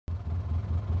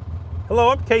Hello,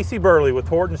 I'm Casey Burley with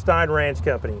Hortenstein Ranch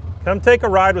Company. Come take a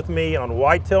ride with me on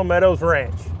Whitetail Meadows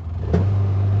Ranch.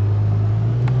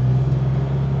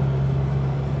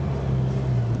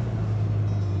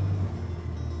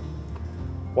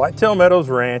 Whitetail Meadows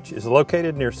Ranch is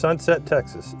located near Sunset,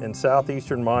 Texas in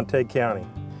southeastern Montague County,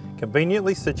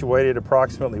 conveniently situated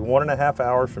approximately 1.5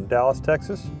 hours from Dallas,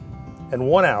 Texas and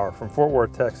 1 hour from Fort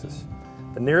Worth, Texas.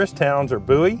 The nearest towns are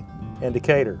Bowie and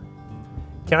Decatur.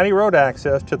 County road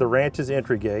access to the ranch's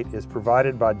entry gate is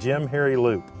provided by Jim Harry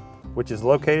Loop, which is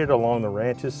located along the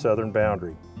ranch's southern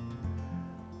boundary.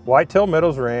 Whitetail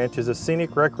Meadows Ranch is a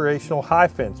scenic recreational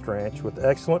high-fenced ranch with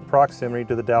excellent proximity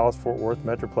to the Dallas-Fort Worth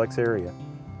Metroplex area.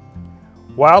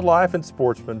 Wildlife and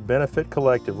sportsmen benefit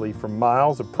collectively from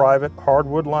miles of private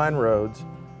hardwood line roads,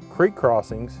 creek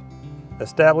crossings,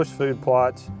 established food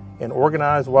plots, and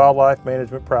organized wildlife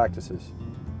management practices.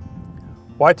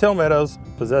 Whitetail Meadows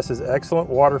possesses excellent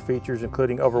water features,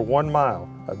 including over 1 mile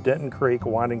of Denton Creek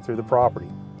winding through the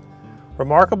property.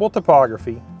 Remarkable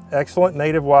topography, excellent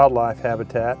native wildlife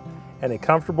habitat, and a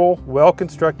comfortable,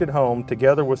 well-constructed home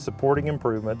together with supporting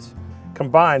improvements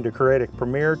combine to create a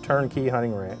premier turnkey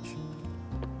hunting ranch.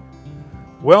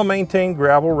 Well-maintained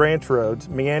gravel ranch roads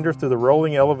meander through the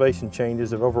rolling elevation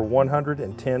changes of over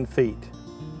 110 feet.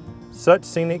 Such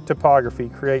scenic topography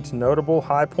creates notable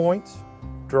high points,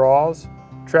 draws,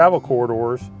 travel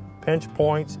corridors, pinch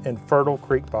points, and fertile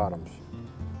creek bottoms.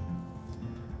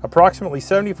 Approximately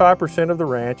 75% of the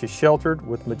ranch is sheltered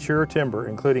with mature timber,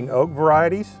 including oak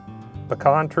varieties,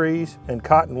 pecan trees, and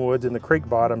cottonwoods in the creek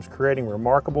bottoms, creating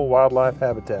remarkable wildlife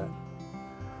habitat.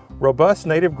 Robust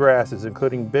native grasses,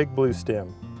 including big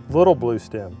bluestem, little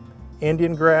bluestem,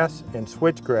 Indian grass, and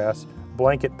switchgrass,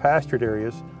 blanket pastured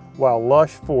areas, while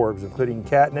lush forbs, including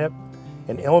catnip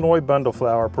and Illinois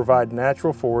bundleflower, provide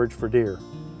natural forage for deer.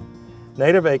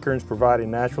 Native acorns provide a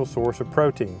natural source of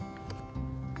protein.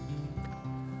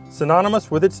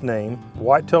 Synonymous with its name,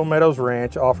 Whitetail Meadows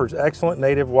Ranch offers excellent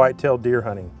native whitetail deer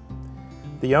hunting.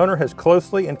 The owner has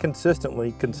closely and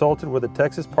consistently consulted with a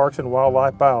Texas Parks and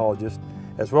Wildlife biologist,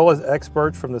 as well as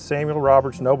experts from the Samuel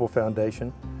Roberts Noble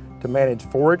Foundation, to manage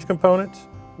forage components,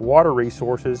 water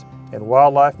resources, and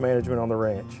wildlife management on the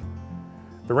ranch.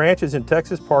 The ranch is in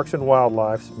Texas Parks and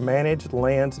Wildlife's Managed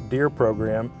Lands Deer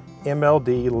Program,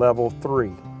 MLD Level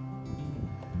 3.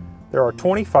 There are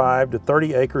 25 to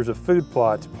 30 acres of food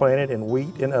plots planted in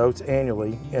wheat and oats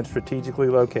annually and strategically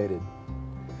located.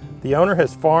 The owner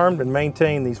has farmed and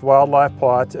maintained these wildlife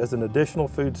plots as an additional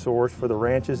food source for the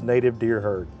ranch's native deer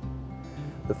herd.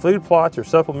 The food plots are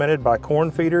supplemented by corn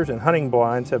feeders, and hunting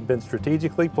blinds have been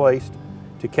strategically placed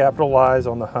to capitalize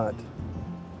on the hunt.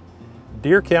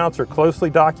 Deer counts are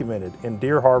closely documented, and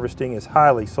deer harvesting is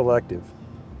highly selective.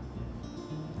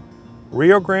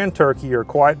 Rio Grande turkey are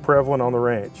quite prevalent on the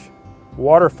ranch.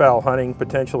 Waterfowl hunting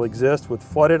potential exists with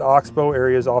flooded oxbow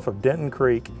areas off of Denton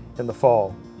Creek in the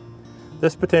fall.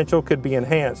 This potential could be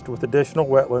enhanced with additional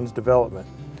wetlands development.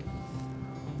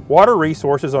 Water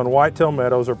resources on Whitetail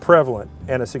Meadows are prevalent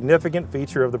and a significant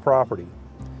feature of the property.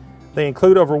 They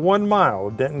include over 1 mile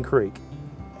of Denton Creek,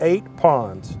 8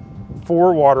 ponds,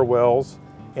 4 water wells,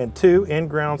 and 2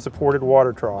 in-ground supported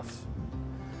water troughs.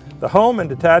 The home and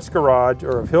detached garage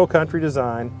are of hill country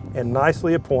design and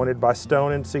nicely appointed by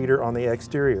stone and cedar on the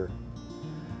exterior.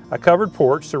 A covered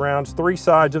porch surrounds 3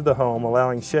 sides of the home,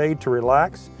 allowing shade to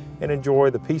relax and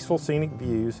enjoy the peaceful scenic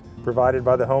views provided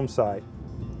by the home site.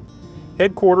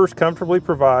 Headquarters comfortably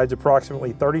provides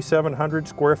approximately 3,700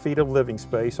 square feet of living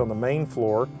space on the main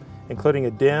floor, including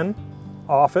a den,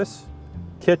 office,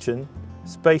 kitchen,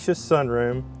 spacious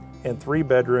sunroom, and 3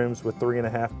 bedrooms with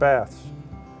 3.5 baths.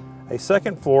 A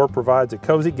second floor provides a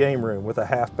cozy game room with a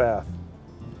half bath.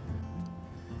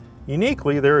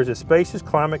 Uniquely, there is a spacious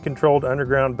climate-controlled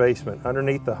underground basement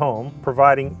underneath the home,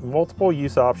 providing multiple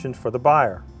use options for the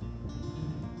buyer.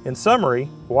 In summary,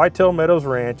 Whitetail Meadows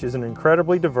Ranch is an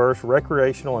incredibly diverse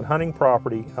recreational and hunting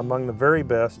property among the very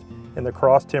best in the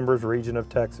Cross Timbers region of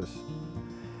Texas.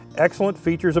 Excellent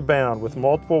features abound with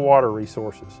multiple water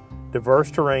resources, diverse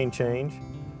terrain change,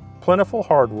 plentiful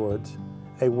hardwoods,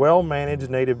 a well-managed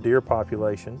native deer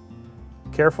population,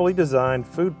 carefully designed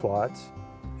food plots,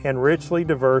 and richly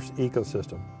diverse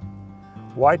ecosystem.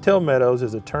 Whitetail Meadows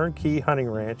is a turnkey hunting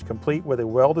ranch complete with a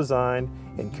well-designed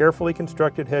and carefully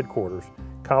constructed headquarters,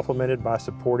 complemented by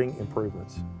supporting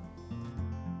improvements.